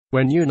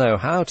When you know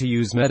how to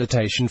use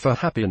meditation for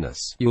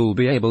happiness, you'll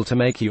be able to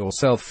make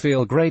yourself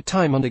feel great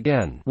time and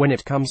again. When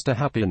it comes to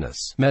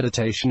happiness,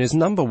 meditation is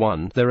number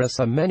one. There are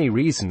so many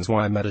reasons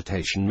why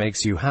meditation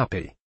makes you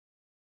happy.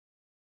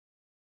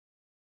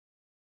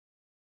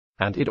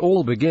 And it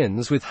all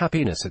begins with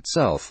happiness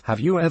itself. Have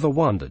you ever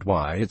wondered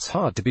why it's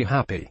hard to be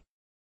happy?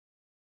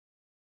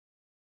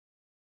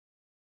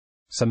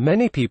 So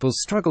many people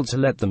struggle to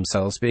let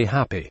themselves be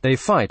happy. They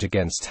fight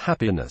against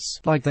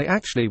happiness, like they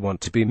actually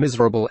want to be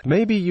miserable.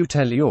 Maybe you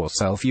tell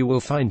yourself you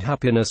will find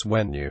happiness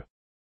when you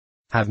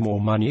have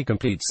more money,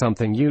 complete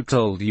something you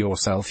told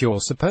yourself you're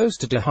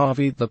supposed to do, have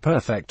the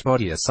perfect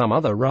body, or some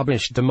other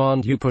rubbish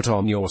demand you put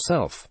on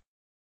yourself.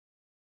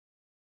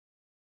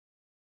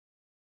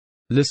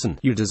 Listen,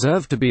 you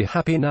deserve to be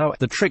happy now.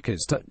 The trick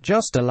is to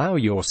just allow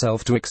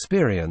yourself to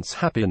experience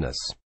happiness.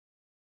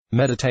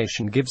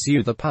 Meditation gives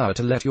you the power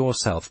to let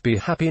yourself be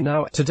happy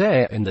now,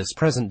 today, in this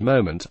present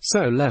moment.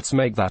 So let's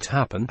make that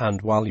happen. And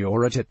while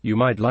you're at it, you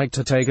might like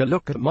to take a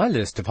look at my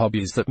list of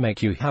hobbies that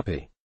make you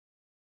happy.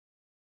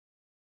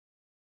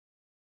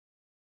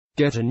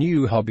 Get a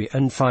new hobby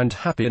and find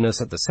happiness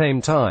at the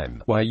same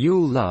time. While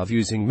you'll love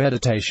using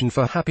meditation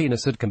for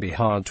happiness, it can be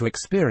hard to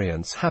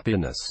experience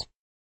happiness.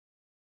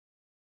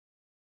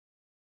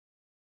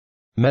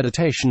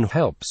 Meditation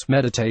helps.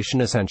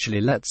 Meditation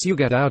essentially lets you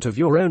get out of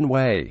your own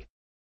way.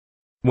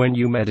 When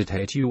you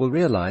meditate, you will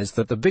realize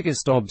that the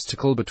biggest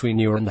obstacle between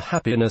you and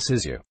happiness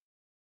is you.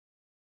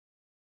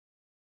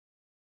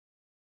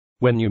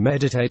 When you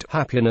meditate,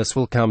 happiness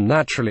will come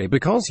naturally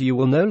because you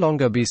will no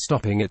longer be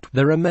stopping it.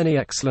 There are many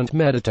excellent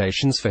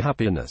meditations for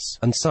happiness,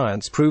 and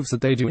science proves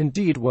that they do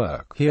indeed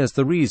work. Here's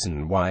the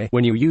reason why.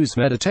 When you use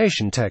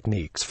meditation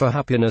techniques for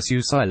happiness,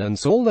 you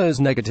silence all those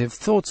negative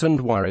thoughts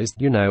and worries,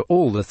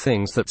 all the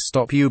things that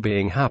stop you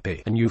being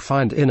happy, and you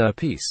find inner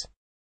peace.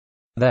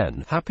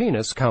 Then,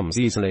 happiness comes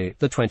easily.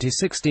 The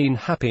 2016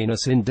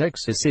 Happiness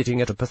Index is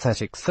sitting at a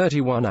pathetic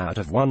 31 out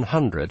of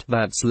 100.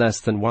 That's less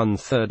than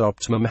one-third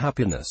optimum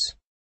happiness.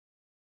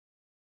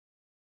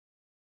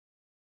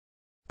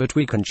 But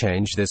we can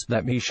change this.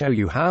 Let me show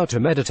you how to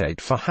meditate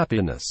for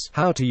happiness.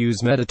 How to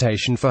use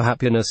meditation for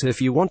happiness.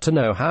 If you want to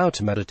know how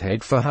to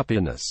meditate for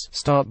happiness,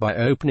 start by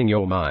opening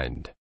your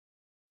mind.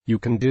 You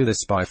can do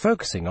this by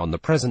focusing on the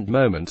present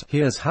moment.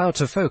 Here's how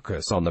to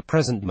focus on the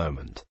present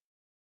moment.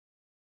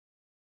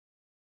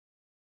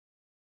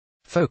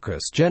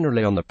 Focus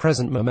generally on the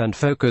present moment.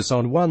 Focus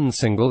on one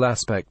single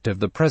aspect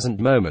of the present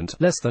moment,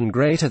 less than,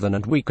 greater than,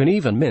 and we can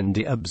even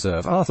mindy.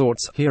 Observe our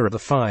thoughts. Here are the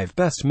 5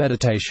 best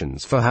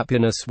meditations for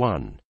happiness.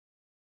 1.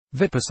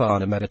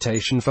 Vipassana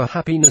meditation for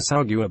happiness.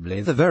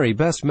 Arguably the very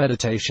best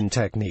meditation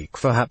technique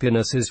for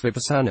happiness is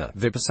Vipassana.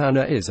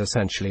 Vipassana is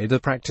essentially the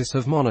practice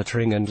of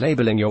monitoring and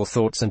labeling your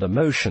thoughts and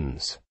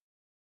emotions.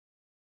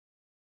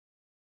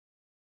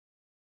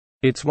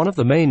 It's one of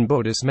the main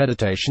Buddhist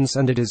meditations,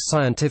 and it is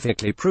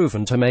scientifically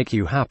proven to make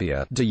you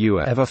happier. Do you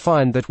ever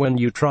find that when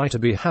you try to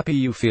be happy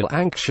you feel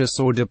anxious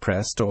or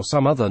depressed or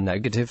some other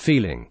negative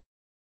feeling?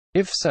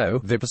 If so,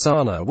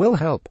 Vipassana will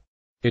help.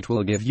 It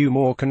will give you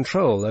more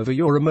control over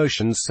your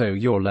emotions so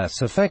you're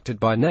less affected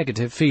by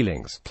negative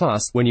feelings.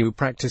 Plus, when you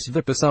practice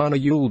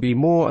Vipassana you'll be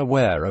more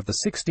aware of the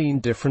 16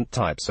 different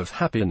types of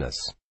happiness.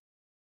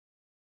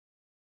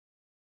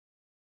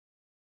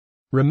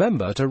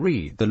 Remember to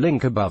read the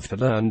link above to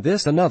learn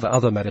this and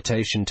other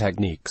meditation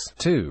techniques.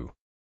 2.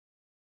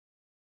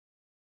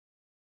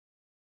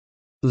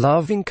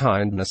 Loving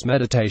kindness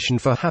meditation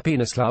for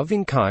happiness.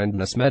 Loving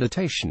kindness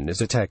meditation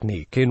is a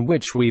technique in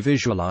which we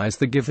visualize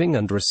the giving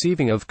and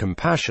receiving of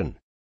compassion.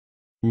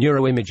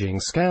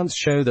 Neuroimaging scans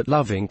show that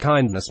loving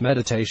kindness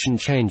meditation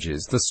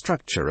changes the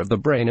structure of the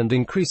brain and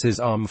increases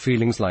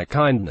feelings like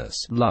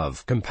kindness,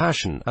 love,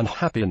 compassion, and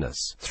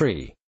happiness.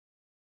 3.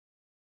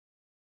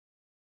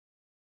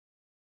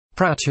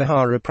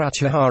 Pratyahara.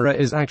 Pratyahara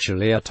is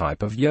actually a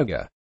type of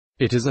yoga.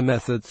 It is a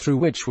method through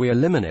which we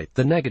eliminate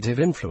the negative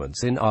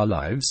influence in our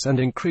lives and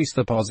increase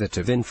the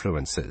positive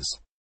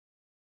influences.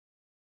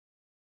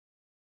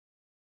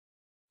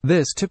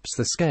 This tips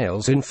the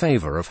scales in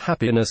favor of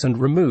happiness and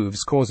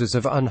removes causes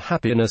of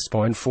unhappiness.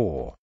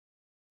 4.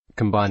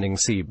 Combining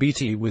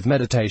CBT with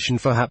meditation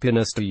for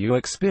happiness. Do you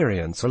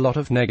experience a lot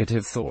of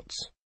negative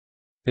thoughts?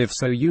 If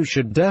so, you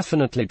should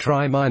definitely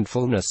try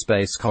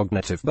mindfulness-based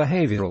cognitive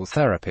behavioral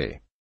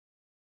therapy.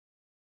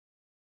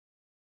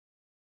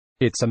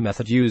 It's a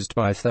method used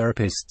by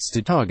therapists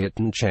to target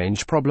and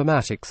change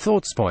problematic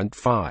thoughts.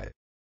 5.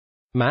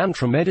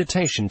 Mantra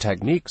meditation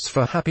techniques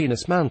for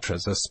happiness.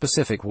 Mantras are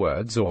specific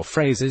words or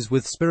phrases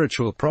with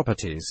spiritual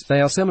properties.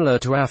 They are similar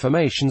to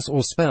affirmations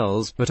or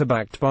spells, but are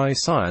backed by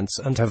science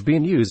and have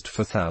been used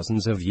for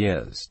thousands of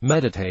years.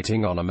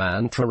 Meditating on a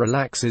mantra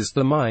relaxes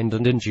the mind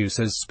and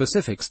induces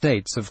specific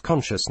states of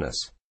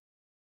consciousness.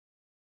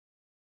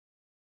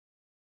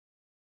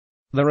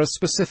 There are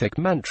specific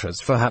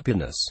mantras for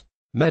happiness.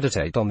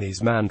 Meditate on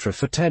these mantras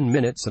for 10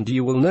 minutes and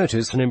you will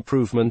notice an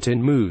improvement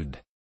in mood.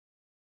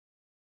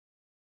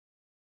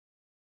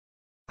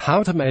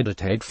 How to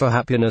meditate for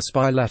happiness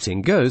by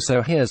letting go.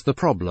 So here's the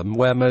problem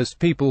where most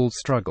people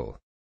struggle.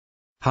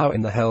 How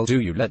in the hell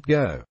do you let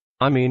go?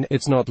 I mean,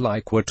 it's not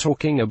like we're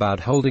talking about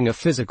holding a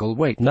physical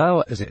weight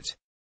now, is it?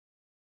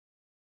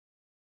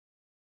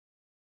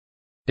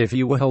 If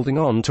you were holding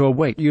on to a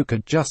weight, you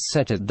could just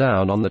set it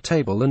down on the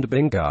table and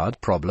bingo,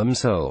 problem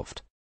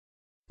solved.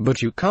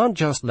 But you can't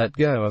just let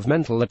go of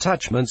mental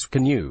attachments,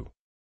 can you?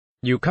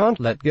 You can't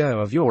let go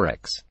of your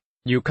ex.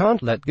 You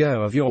can't let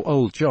go of your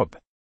old job.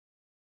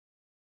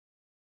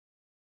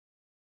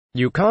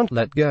 You can't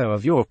let go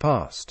of your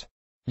past.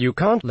 You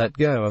can't let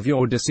go of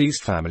your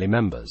deceased family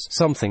members,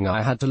 something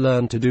I had to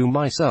learn to do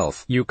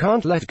myself. You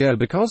can't let go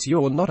because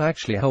you're not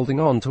actually holding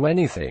on to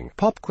anything.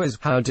 Pop quiz: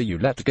 how do you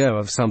let go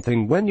of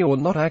something when you're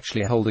not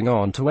actually holding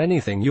on to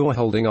anything? You're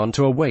holding on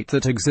to a weight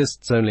that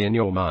exists only in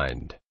your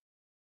mind.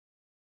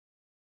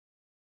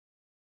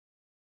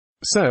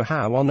 So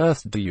how on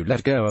earth do you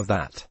let go of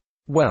that?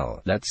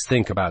 Well, let's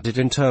think about it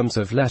in terms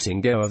of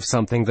letting go of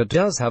something that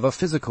does have a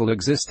physical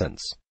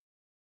existence.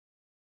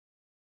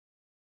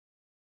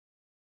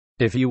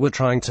 If you were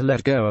trying to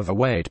let go of a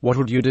weight, what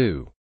would you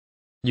do?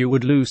 You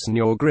would loosen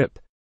your grip.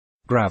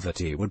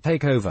 Gravity would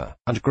take over,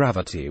 and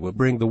gravity would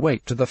bring the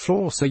weight to the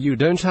floor so you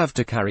don't have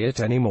to carry it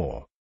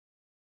anymore.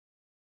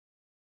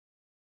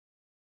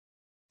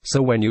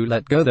 So when you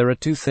let go, there are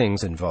two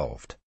things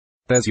involved.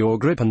 There's your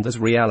grip and there's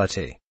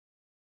reality.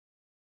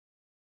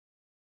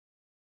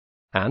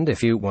 And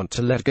if you want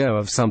to let go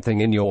of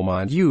something in your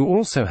mind, you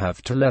also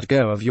have to let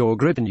go of your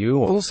grip, and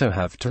you also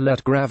have to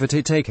let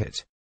gravity take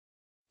it.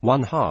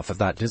 One half of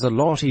that is a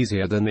lot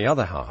easier than the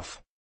other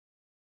half.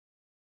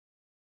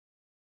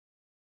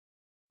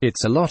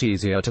 It's a lot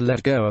easier to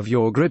let go of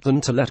your grip than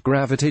to let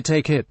gravity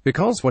take it,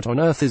 because what on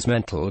earth is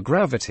mental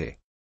gravity?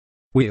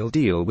 We'll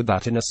deal with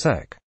that in a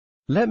sec.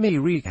 Let me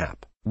recap.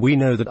 We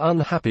know that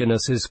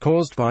unhappiness is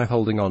caused by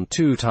holding on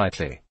too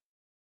tightly.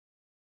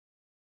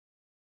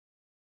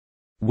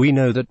 We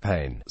know that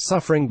pain,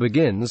 suffering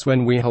begins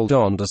when we hold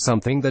on to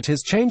something that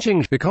is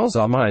changing, because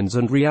our minds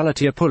and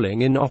reality are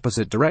pulling in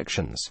opposite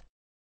directions.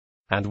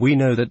 And we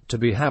know that to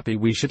be happy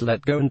we should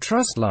let go and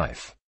trust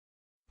life.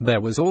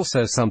 There was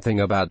also something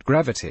about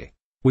gravity.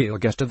 We'll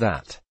get to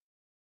that.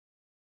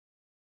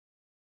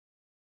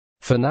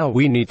 For now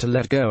we need to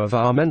let go of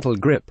our mental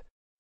grip.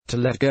 To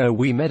let go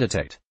we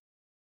meditate.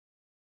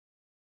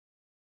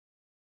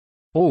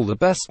 All the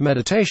best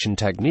meditation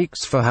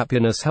techniques for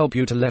happiness help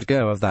you to let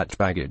go of that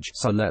baggage,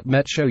 so let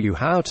me show you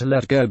how to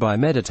let go by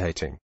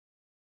meditating.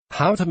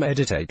 How to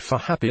meditate for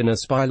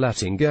happiness by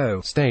letting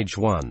go. Stage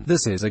 1.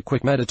 This is a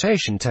quick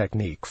meditation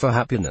technique for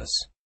happiness.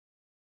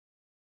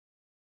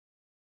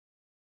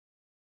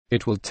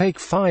 It will take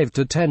 5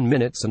 to 10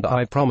 minutes and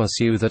I promise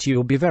you that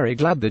you'll be very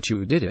glad that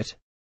you did it.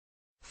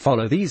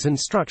 Follow these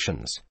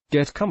instructions.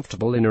 Get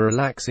comfortable in a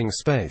relaxing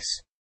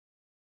space.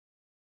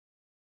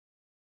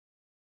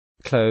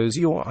 Close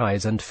your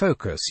eyes and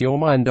focus your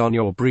mind on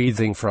your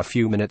breathing for a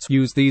few minutes.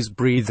 Use these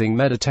breathing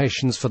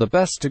meditations for the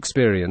best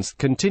experience.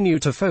 Continue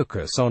to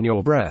focus on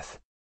your breath.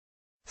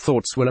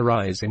 Thoughts will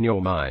arise in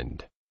your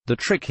mind. The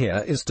trick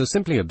here is to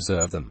simply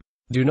observe them.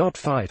 Do not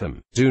fight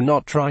them. Do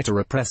not try to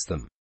repress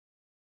them.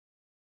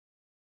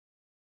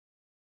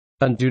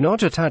 And do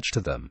not attach to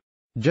them.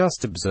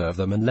 Just observe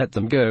them and let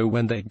them go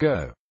when they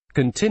go.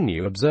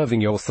 Continue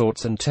observing your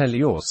thoughts and tell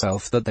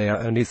yourself that they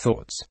are only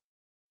thoughts.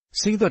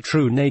 See the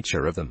true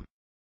nature of them.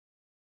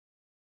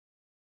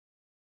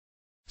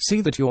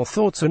 See that your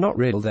thoughts are not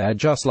real, they're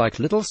just like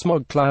little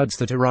smog clouds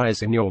that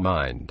arise in your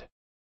mind.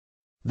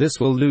 This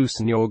will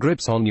loosen your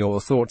grips on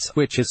your thoughts,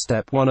 which is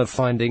step 1 of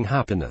finding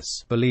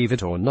happiness. Believe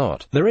it or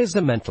not, there is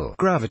a mental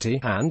gravity,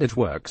 and it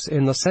works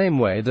in the same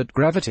way that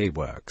gravity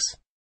works.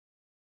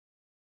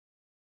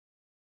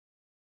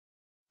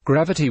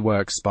 Gravity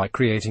works by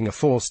creating a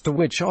force to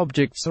which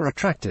objects are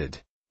attracted.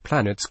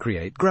 Planets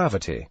create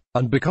gravity,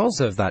 and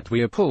because of that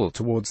we are pulled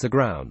towards the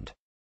ground.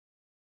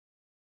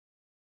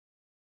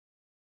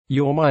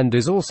 Your mind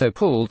is also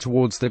pulled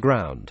towards the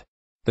ground.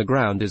 The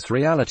ground is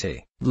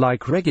reality.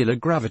 Like regular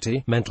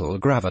gravity, mental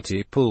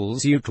gravity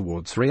pulls you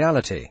towards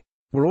reality.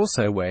 We're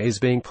also always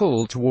being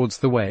pulled towards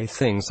the way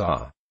things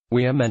are.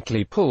 We are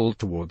mentally pulled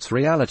towards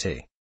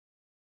reality.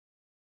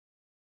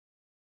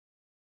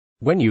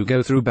 When you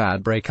go through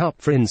bad breakup,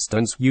 for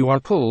instance, you are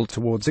pulled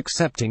towards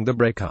accepting the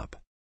breakup.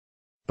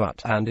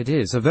 But, and it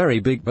is a very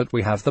big but,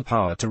 we have the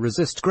power to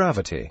resist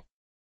gravity.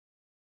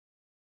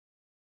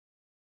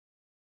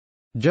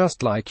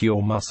 Just like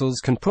your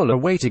muscles can pull a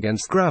weight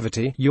against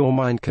gravity, your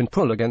mind can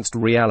pull against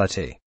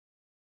reality.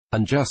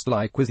 And just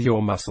like with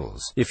your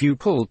muscles, if you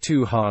pull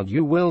too hard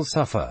you will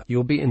suffer,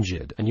 you'll be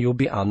injured, and you'll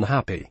be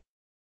unhappy.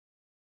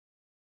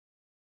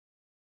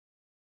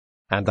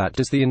 And that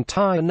is the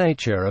entire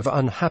nature of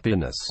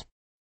unhappiness.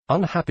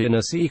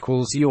 Unhappiness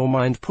equals your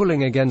mind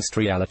pulling against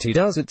reality.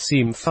 Does it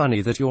seem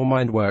funny that your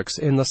mind works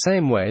in the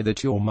same way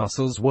that your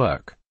muscles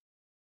work?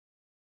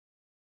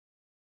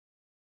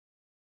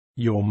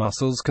 Your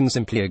muscles can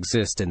simply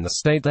exist in the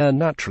state they're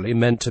naturally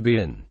meant to be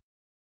in.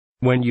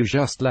 When you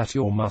just let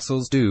your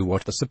muscles do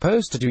what they're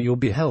supposed to do, you'll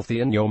be healthy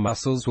and your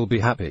muscles will be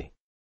happy.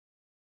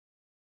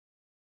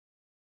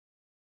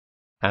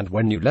 And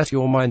when you let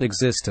your mind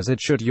exist as it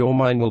should, your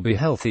mind will be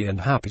healthy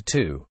and happy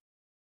too.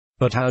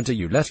 But how do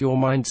you let your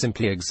mind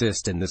simply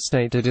exist in the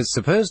state it is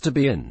supposed to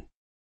be in?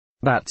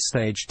 That's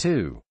stage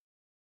 2.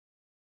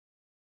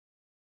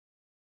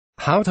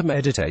 How to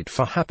meditate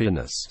for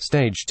happiness.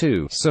 Stage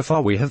 2. So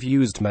far we have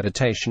used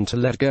meditation to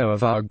let go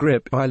of our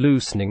grip by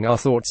loosening our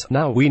thoughts.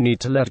 Now we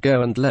need to let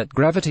go and let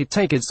gravity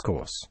take its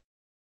course.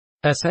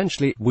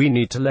 Essentially, we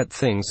need to let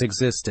things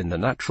exist in the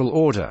natural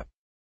order.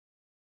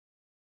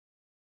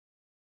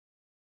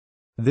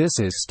 This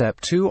is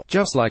step 2.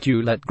 Just like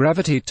you let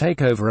gravity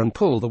take over and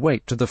pull the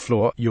weight to the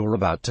floor, you're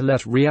about to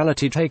let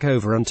reality take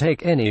over and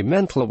take any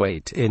mental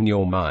weight in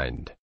your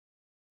mind.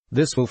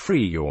 This will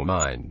free your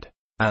mind.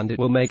 And it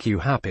will make you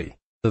happy.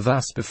 The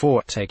verse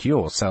before, take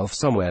yourself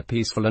somewhere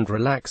peaceful and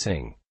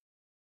relaxing.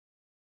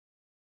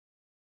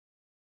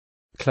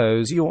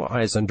 Close your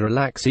eyes and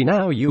relax.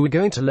 Now you are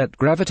going to let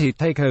gravity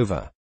take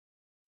over.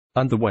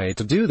 And the way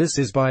to do this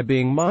is by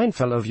being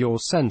mindful of your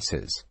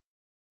senses.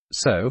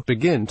 So,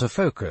 begin to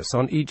focus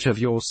on each of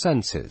your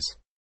senses.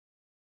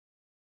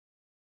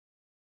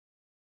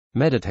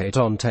 Meditate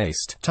on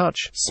taste,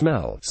 touch,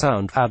 smell,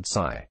 sound, and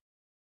sight.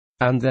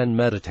 And then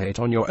meditate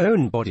on your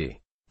own body.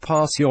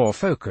 Pass your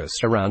focus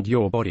around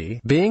your body,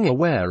 being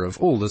aware of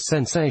all the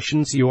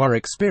sensations you are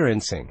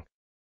experiencing.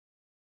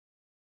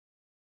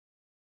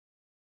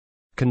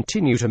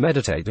 Continue to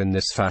meditate in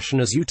this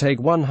fashion as you take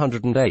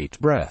 108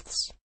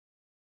 breaths.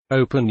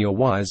 Open your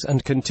eyes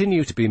and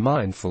continue to be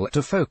mindful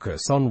to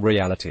focus on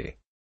reality.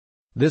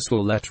 This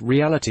will let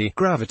reality,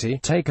 gravity,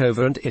 take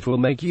over and it will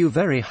make you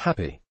very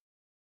happy.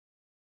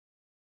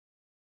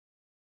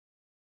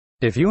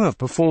 If you have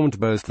performed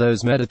both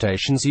those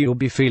meditations, you'll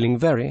be feeling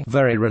very,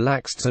 very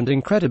relaxed and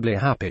incredibly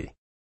happy.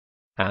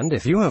 And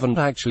if you haven't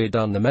actually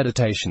done the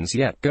meditations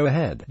yet, go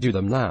ahead, do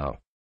them now.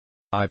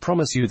 I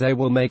promise you they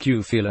will make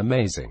you feel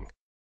amazing.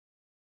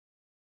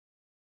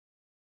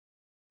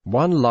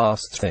 One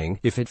last thing,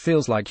 if it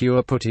feels like you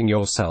are putting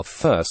yourself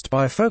first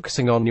by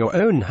focusing on your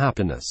own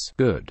happiness,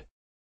 good.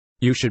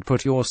 You should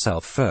put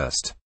yourself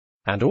first.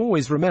 And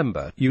always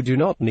remember, you do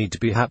not need to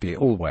be happy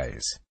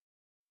always.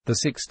 The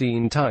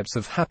 16 types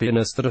of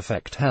happiness that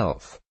affect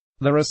health.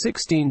 There are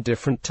 16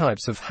 different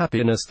types of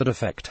happiness that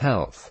affect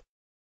health.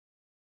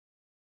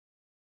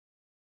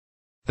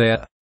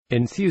 They're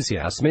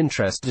enthusiasm,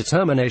 interest,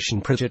 determination,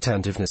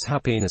 pretentiveness,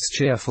 happiness,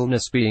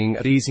 cheerfulness, being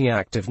at ease,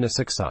 activeness,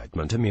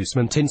 excitement,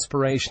 amusement,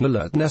 inspiration,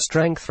 alertness,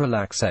 strength,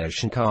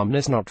 relaxation,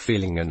 calmness, not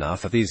feeling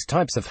enough. Of these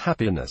types of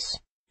happiness,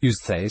 use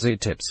these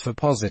tips for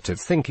positive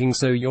thinking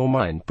so your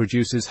mind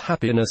produces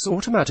happiness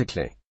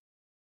automatically.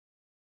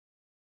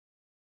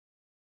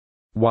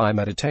 Why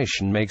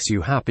meditation makes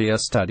you happy. A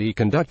study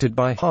conducted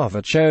by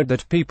Harvard showed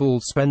that people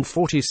spend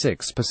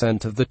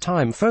 46% of the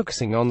time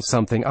focusing on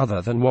something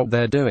other than what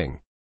they're doing.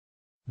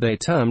 They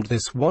termed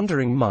this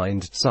wandering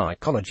mind.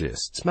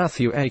 Psychologists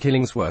Matthew A.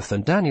 Killingsworth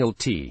and Daniel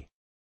T.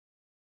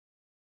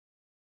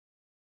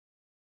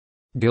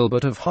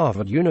 Gilbert of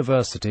Harvard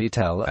University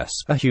tell us,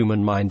 a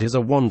human mind is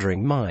a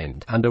wandering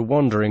mind, and a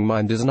wandering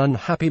mind is an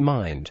unhappy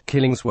mind.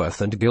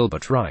 Killingsworth and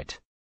Gilbert write.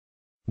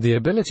 The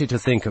ability to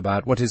think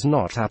about what is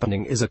not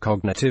happening is a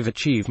cognitive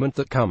achievement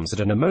that comes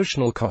at an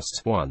emotional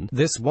cost. 1.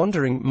 This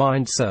wandering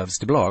mind serves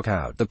to block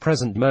out the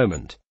present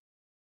moment.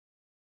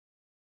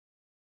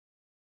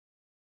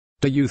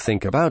 Do you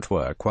think about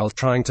work while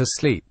trying to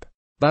sleep?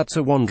 That's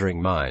a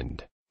wandering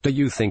mind. Do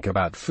you think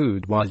about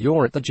food while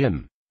you're at the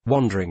gym?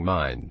 Wandering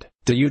mind.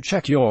 Do you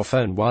check your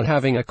phone while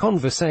having a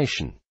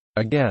conversation?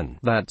 Again,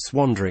 that's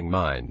wandering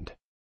mind.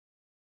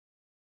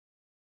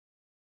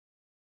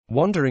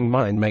 Wandering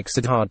mind makes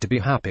it hard to be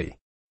happy.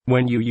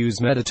 When you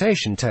use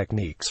meditation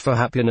techniques for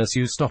happiness,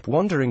 you stop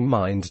wandering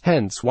mind,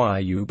 hence why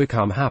you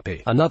become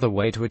happy. Another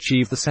way to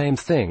achieve the same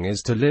thing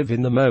is to live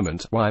in the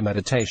moment. Why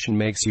meditation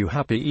makes you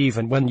happy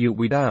even when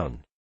you're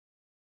down.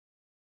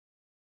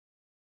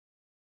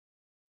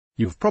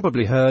 You've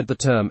probably heard the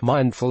term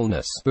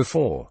mindfulness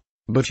before,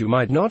 but you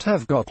might not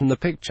have gotten the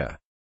picture.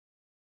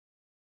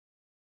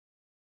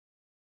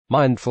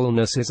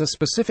 Mindfulness is a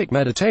specific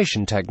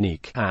meditation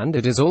technique, and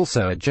it is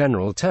also a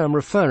general term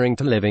referring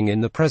to living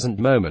in the present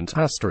moment.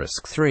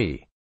 *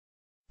 3.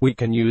 We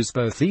can use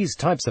both these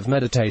types of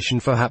meditation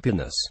for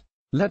happiness.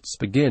 Let's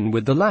begin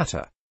with the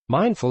latter.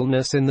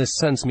 Mindfulness in this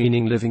sense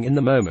meaning living in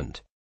the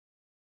moment.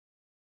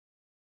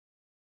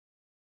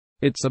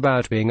 It's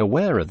about being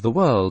aware of the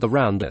world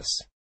around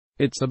us.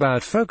 It's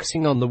about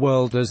focusing on the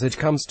world as it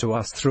comes to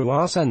us through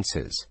our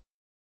senses.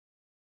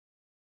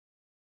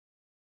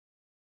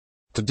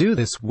 To do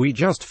this, we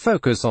just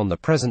focus on the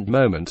present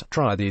moment.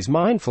 Try these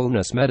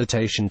mindfulness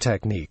meditation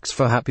techniques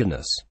for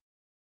happiness.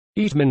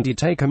 Eat Mindy,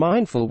 take a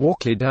mindful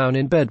walk, lay down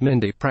in bed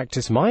Mindy,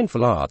 practice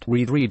mindful art,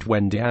 read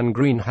Wendy Ann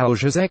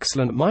Greenhalgh's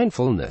excellent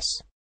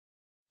mindfulness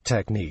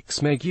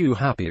techniques make you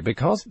happy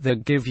because they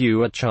give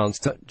you a chance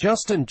to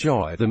just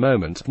enjoy the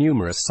moment.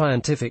 Numerous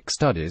scientific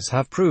studies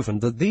have proven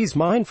that these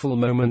mindful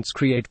moments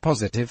create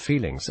positive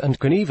feelings and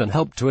can even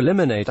help to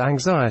eliminate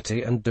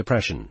anxiety and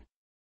depression.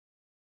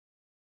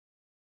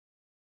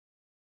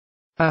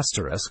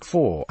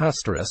 *4, *5,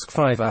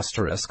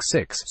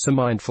 *6. So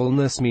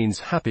mindfulness means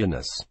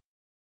happiness.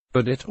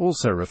 But it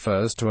also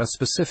refers to a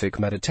specific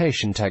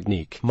meditation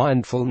technique,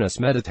 mindfulness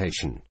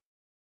meditation.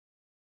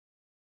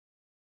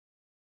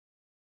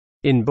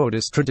 In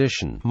Buddhist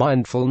tradition,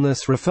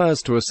 mindfulness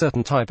refers to a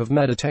certain type of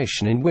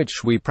meditation in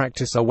which we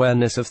practice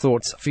awareness of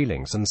thoughts,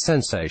 feelings and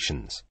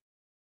sensations.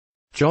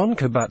 John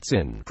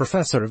Kabat-Zinn,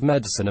 Professor of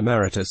Medicine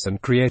Emeritus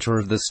and creator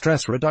of the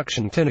Stress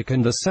Reduction Clinic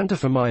and the Center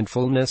for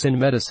Mindfulness in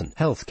Medicine,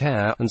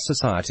 Healthcare, and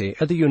Society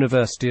at the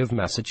University of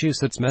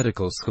Massachusetts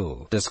Medical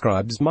School,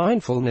 describes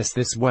mindfulness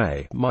this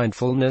way: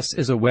 mindfulness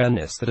is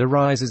awareness that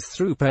arises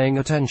through paying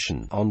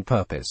attention, on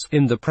purpose,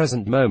 in the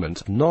present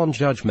moment,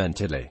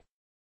 non-judgmentally.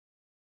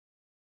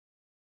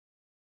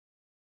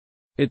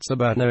 It's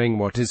about knowing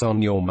what is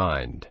on your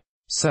mind.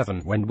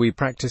 7. When we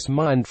practice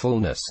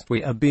mindfulness,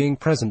 we are being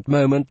present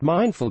moment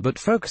mindful but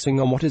focusing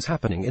on what is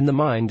happening in the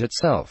mind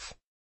itself.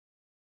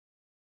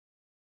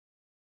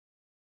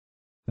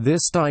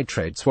 This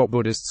titrates what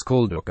Buddhists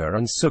call dukkha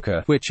and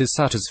sukha, which is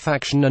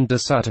satisfaction and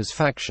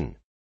dissatisfaction.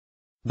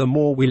 The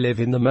more we live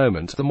in the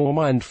moment, the more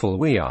mindful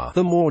we are,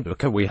 the more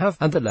dukkha we have,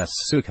 and the less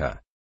sukha.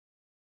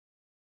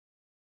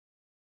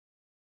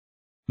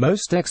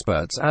 Most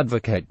experts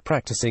advocate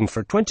practicing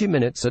for 20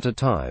 minutes at a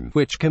time,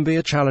 which can be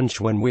a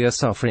challenge when we are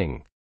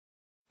suffering.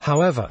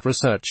 However,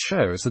 research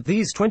shows that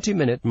these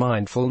 20-minute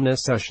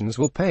mindfulness sessions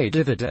will pay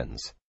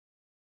dividends.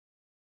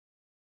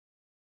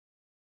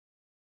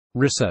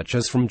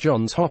 Researchers from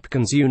Johns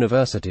Hopkins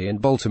University in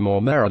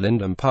Baltimore,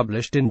 Maryland, and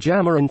published in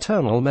JAMA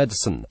Internal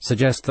Medicine,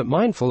 suggest that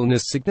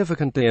mindfulness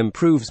significantly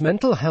improves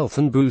mental health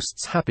and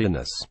boosts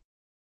happiness.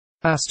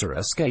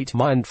 *8.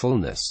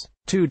 Mindfulness.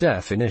 Two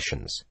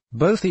definitions.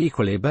 Both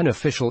equally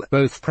beneficial.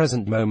 Both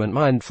present moment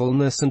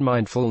mindfulness and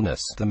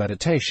mindfulness, the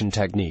meditation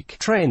technique,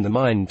 train the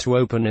mind to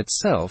open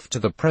itself to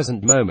the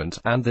present moment,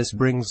 and this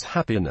brings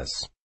happiness.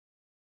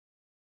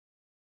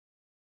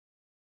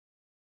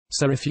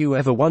 So if you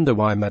ever wonder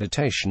why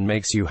meditation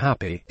makes you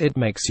happy, it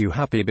makes you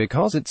happy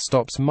because it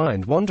stops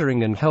mind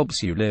wandering and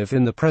helps you live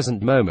in the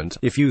present moment.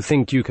 If you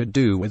think you could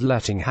do with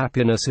letting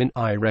happiness in,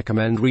 I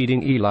recommend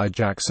reading Eli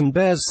Jackson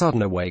Bear's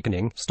Sudden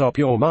Awakening. Stop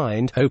your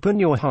mind, open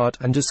your heart,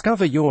 and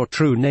discover your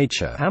true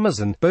nature.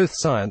 Amazon. Both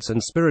science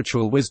and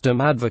spiritual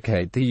wisdom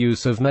advocate the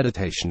use of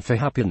meditation for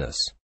happiness.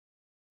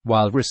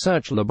 While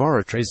research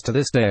laboratories to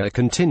this day are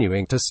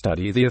continuing to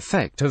study the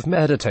effect of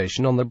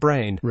meditation on the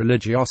brain,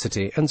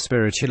 Religiosity and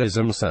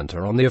Spiritualism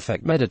Center on the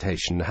effect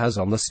meditation has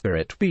on the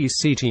spirit.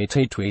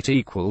 BCTT tweet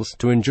equals,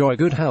 to enjoy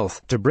good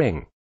health, to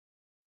bring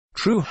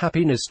true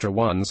happiness to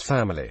one's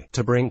family,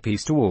 to bring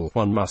peace to all,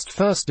 one must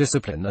first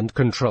discipline and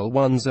control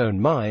one's own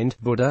mind.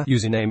 Buddha.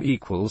 Username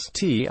equals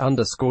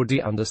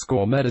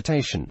T_D_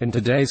 meditation. In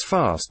today's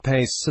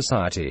fast-paced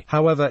society,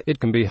 however,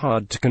 it can be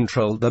hard to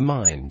control the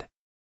mind.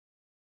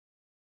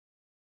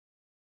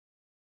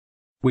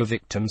 We're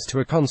victims to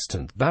a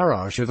constant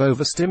barrage of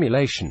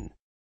overstimulation.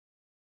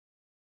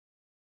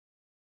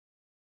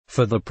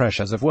 For the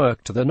pressures of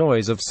work to the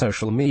noise of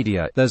social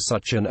media, there's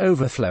such an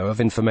overflow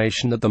of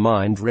information that the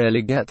mind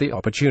rarely gets the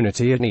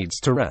opportunity it needs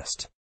to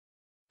rest.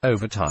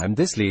 Over time,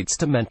 this leads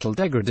to mental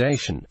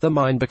degradation, the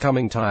mind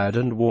becoming tired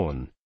and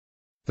worn.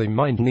 The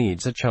mind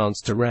needs a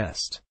chance to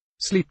rest.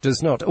 Sleep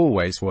does not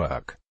always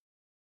work.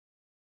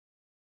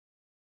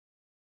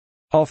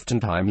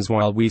 Oftentimes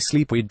while we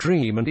sleep we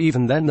dream, and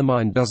even then the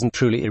mind doesn't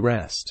truly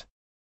rest.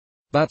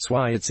 That's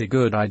why it's a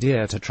good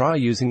idea to try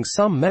using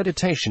some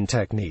meditation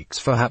techniques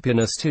for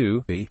happiness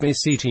too.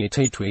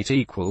 BCTT tweet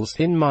equals,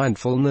 in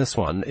mindfulness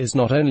one is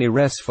not only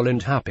restful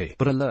and happy,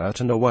 but alert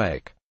and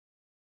awake.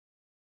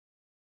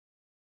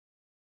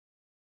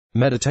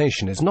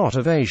 Meditation is not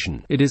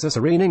evasion, it is a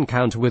serene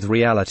encounter with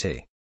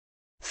reality.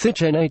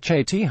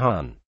 Thich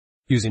Han.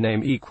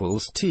 Username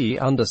equals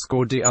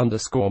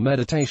T_D_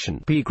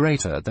 meditation. P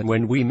greater than.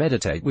 When we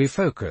meditate, we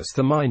focus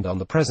the mind on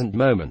the present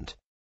moment.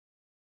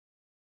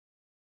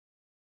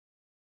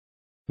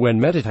 When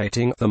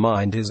meditating, the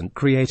mind isn't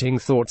creating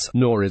thoughts,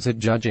 nor is it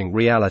judging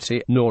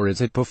reality, nor is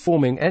it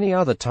performing any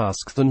other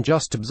task than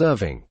just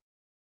observing.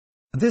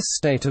 This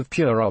state of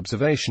pure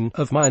observation,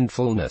 of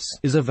mindfulness,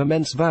 is of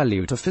immense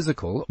value to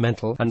physical,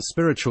 mental, and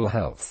spiritual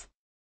health.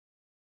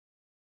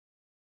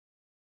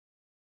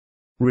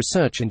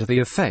 Research into the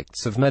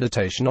effects of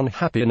meditation on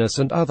happiness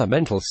and other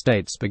mental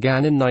states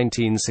began in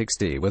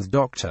 1960 with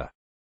Dr.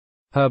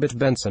 Herbert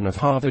Benson of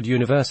Harvard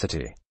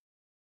University.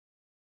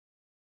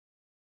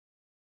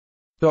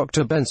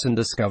 Dr. Benson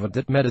discovered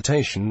that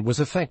meditation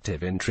was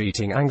effective in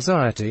treating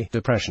anxiety,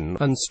 depression,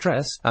 and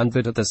stress, and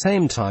that at the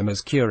same time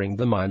as curing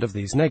the mind of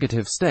these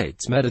negative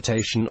states,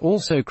 meditation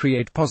also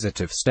creates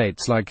positive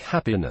states like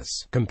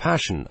happiness,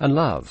 compassion, and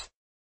love.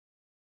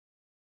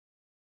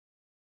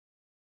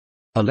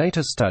 A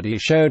later study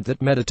showed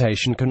that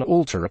meditation can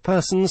alter a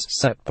person's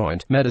set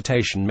point.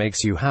 Meditation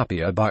makes you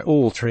happier by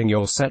altering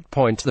your set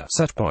point. The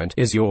set point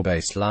is your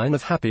baseline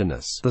of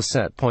happiness. The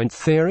set point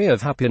theory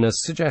of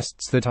happiness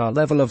suggests that our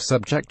level of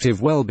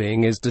subjective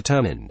well-being is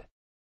determined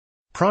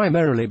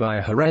primarily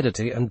by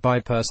heredity and by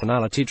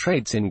personality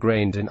traits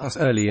ingrained in us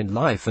early in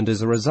life, and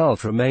as a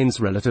result remains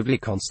relatively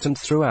constant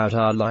throughout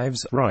our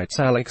lives, writes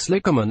Alex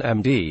Lickerman,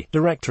 MD,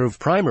 Director of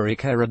Primary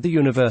Care at the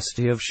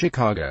University of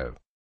Chicago.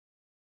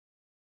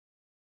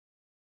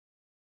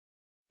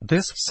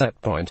 This set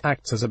point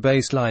acts as a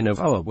baseline of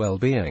our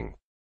well-being.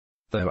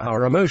 Though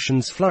our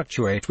emotions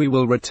fluctuate, we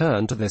will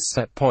return to this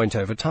set point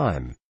over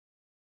time.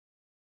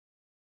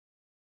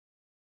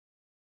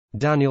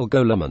 Daniel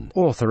Goleman,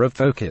 author of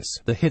Focus,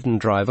 The Hidden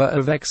Driver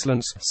of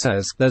Excellence,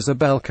 says, there's a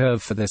bell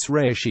curve for this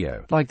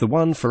ratio, like the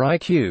one for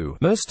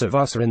IQ. Most of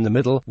us are in the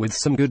middle, with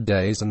some good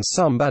days and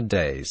some bad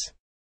days.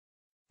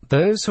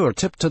 Those who are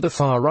tipped to the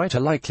far right are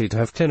likely to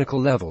have clinical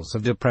levels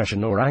of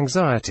depression or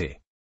anxiety.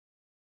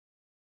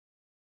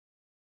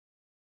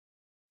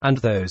 And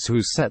those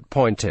whose set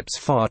point tips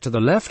far to the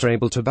left are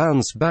able to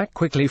bounce back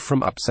quickly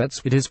from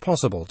upsets. It is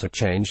possible to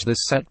change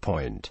this set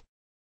point.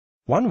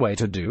 One way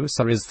to do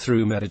so is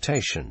through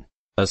meditation.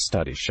 A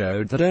study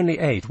showed that only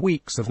 8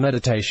 weeks of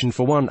meditation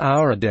for 1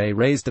 hour a day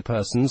raised a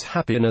person's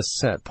happiness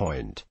set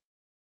point.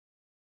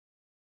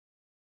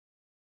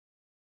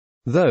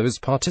 Those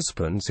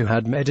participants who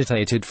had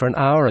meditated for an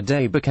hour a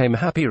day became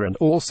happier and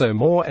also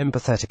more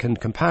empathetic and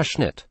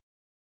compassionate.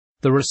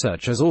 The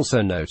researchers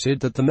also noted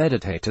that the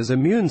meditators'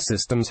 immune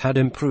systems had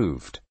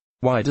improved.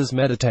 Why does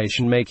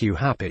meditation make you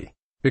happy?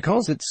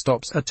 Because it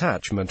stops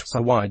attachment.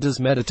 So why does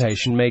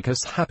meditation make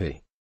us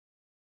happy?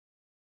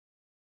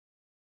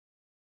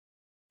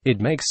 It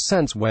makes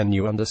sense when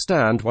you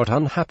understand what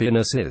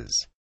unhappiness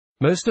is.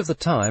 Most of the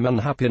time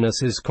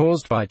unhappiness is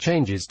caused by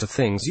changes to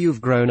things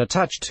you've grown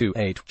attached to.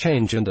 8.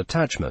 Change and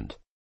attachment.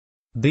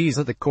 These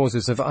are the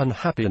causes of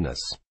unhappiness.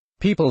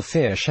 People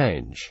fear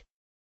change.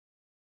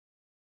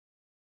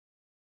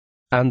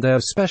 And they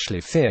especially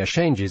fear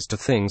changes to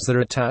things they're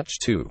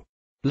attached to.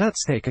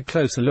 Let's take a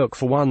closer look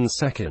for 1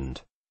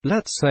 second.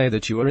 Let's say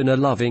that you are in a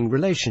loving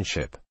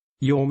relationship.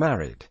 You're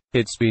married.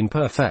 It's been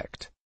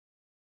perfect.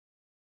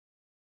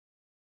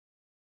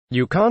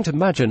 You can't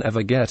imagine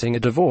ever getting a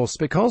divorce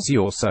because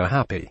you're so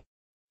happy.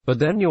 But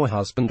then your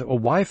husband or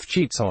wife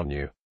cheats on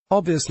you.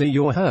 Obviously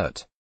you're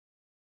hurt.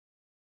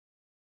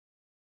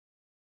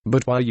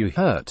 But why are you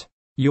hurt?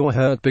 You're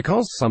hurt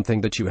because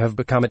something that you have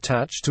become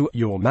attached to,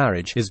 your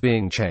marriage, is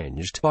being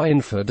changed by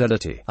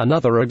infidelity.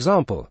 Another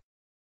example.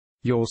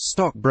 Your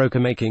stockbroker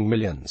making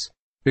millions.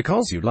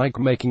 Because you like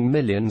making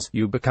millions,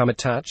 you become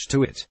attached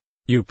to it.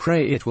 You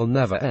pray it will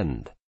never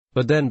end.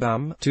 But then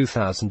bam,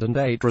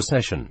 2008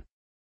 recession.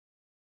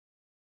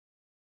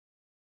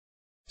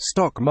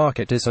 Stock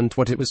market isn't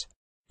what it was.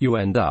 You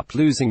end up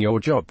losing your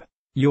job.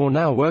 You're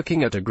now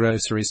working at a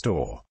grocery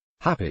store.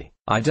 Happy?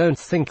 I don't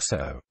think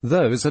so.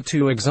 Those are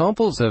 2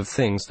 examples of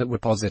things that were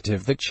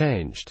positive that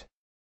changed.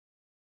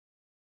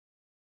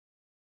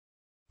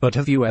 But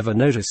have you ever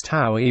noticed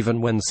how even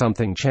when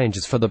something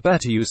changes for the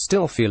better you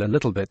still feel a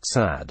little bit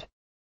sad?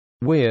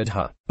 Weird,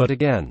 huh? But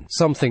again,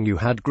 something you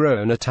had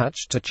grown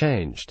attached to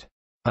changed.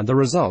 And the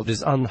result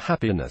is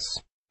unhappiness.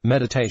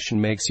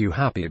 Meditation makes you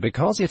happy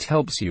because it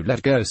helps you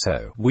let go.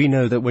 So, we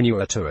know that when you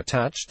are too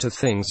attached to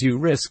things you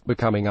risk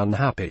becoming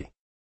unhappy.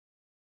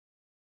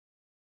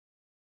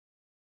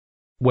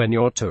 When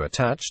you're too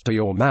attached to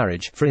your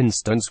marriage, for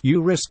instance,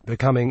 you risk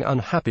becoming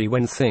unhappy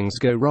when things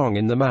go wrong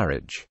in the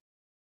marriage.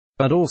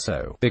 But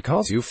also,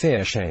 because you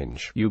fear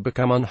change, you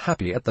become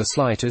unhappy at the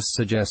slightest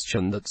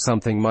suggestion that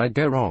something might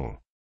go wrong.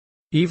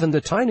 Even the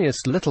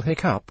tiniest little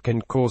hiccup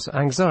can cause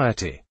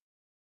anxiety.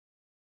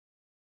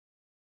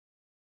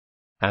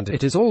 And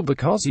it is all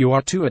because you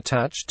are too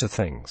attached to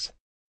things.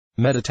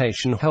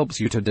 Meditation helps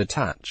you to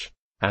detach.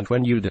 And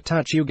when you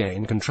detach, you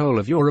gain control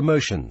of your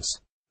emotions.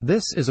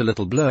 This is a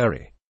little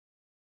blurry.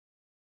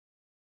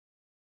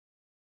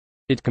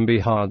 It can be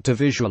hard to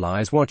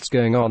visualize what's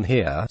going on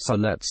here, so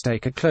let's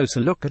take a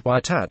closer look at why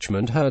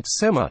attachment hurts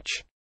so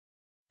much.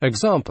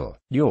 Example,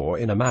 you're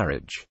in a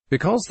marriage.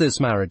 Because this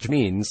marriage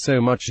means so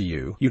much to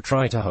you, you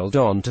try to hold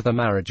on to the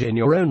marriage in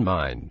your own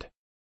mind.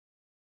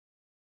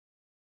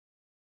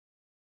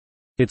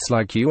 It's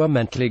like you are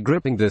mentally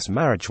gripping this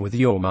marriage with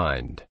your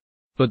mind.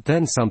 But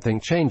then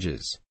something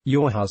changes.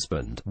 Your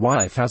husband,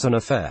 wife has an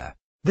affair.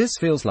 This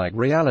feels like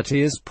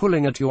reality is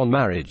pulling at your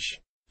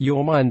marriage.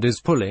 Your mind is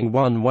pulling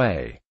one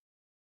way.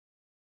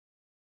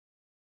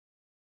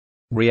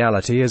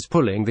 Reality is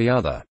pulling the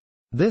other.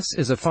 This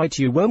is a fight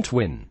you won't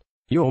win.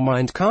 Your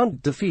mind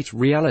can't defeat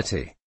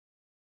reality.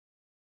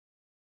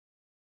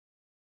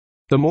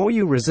 The more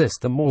you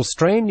resist, the more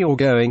strain you're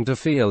going to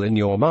feel in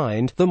your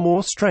mind. The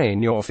more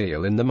strain you'll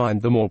feel in the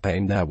mind, the more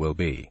pain there will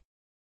be.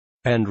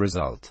 End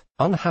result: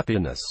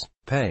 unhappiness,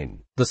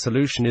 pain. The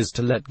solution is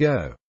to let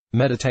go.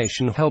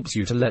 Meditation helps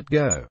you to let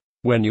go.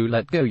 When you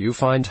let go, you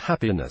find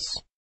happiness.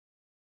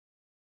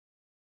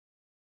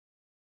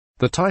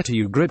 The tighter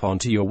you grip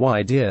onto your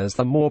ideas,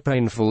 the more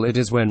painful it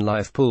is when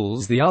life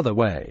pulls the other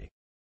way.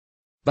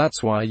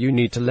 That's why you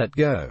need to let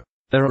go.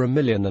 There are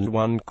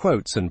 1,000,001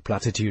 quotes and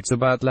platitudes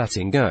about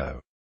letting go.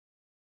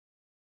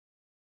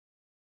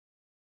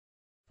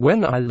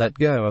 When I let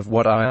go of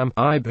what I am,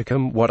 I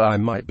become what I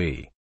might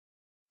be.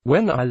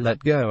 When I let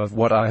go of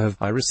what I have,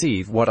 I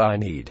receive what I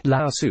need.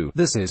 Lao Tzu.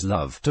 This is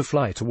love. To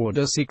fly toward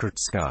a secret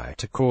sky,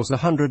 to cause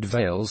 100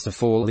 veils to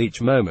fall each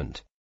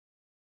moment.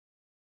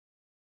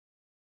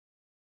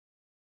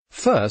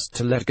 First,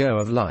 to let go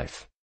of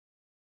life.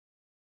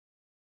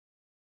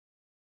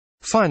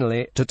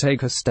 Finally, to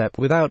take a step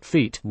without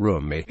feet.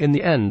 Rumi. In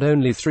the end,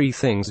 only three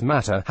things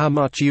matter: how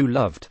much you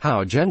loved,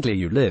 how gently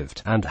you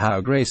lived, and how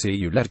gracefully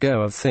you let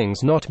go of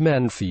things not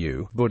meant for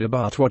you. Buddha.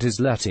 But what is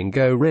letting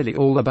go really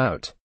all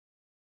about?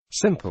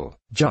 Simple.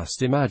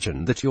 Just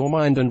imagine that your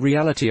mind and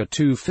reality are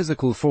two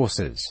physical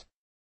forces.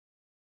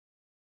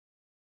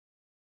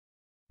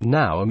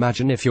 Now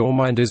imagine if your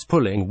mind is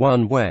pulling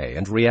one way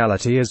and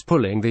reality is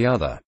pulling the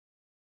other.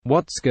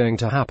 What's going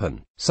to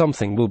happen?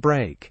 Something will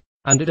break.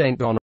 And it ain't gonna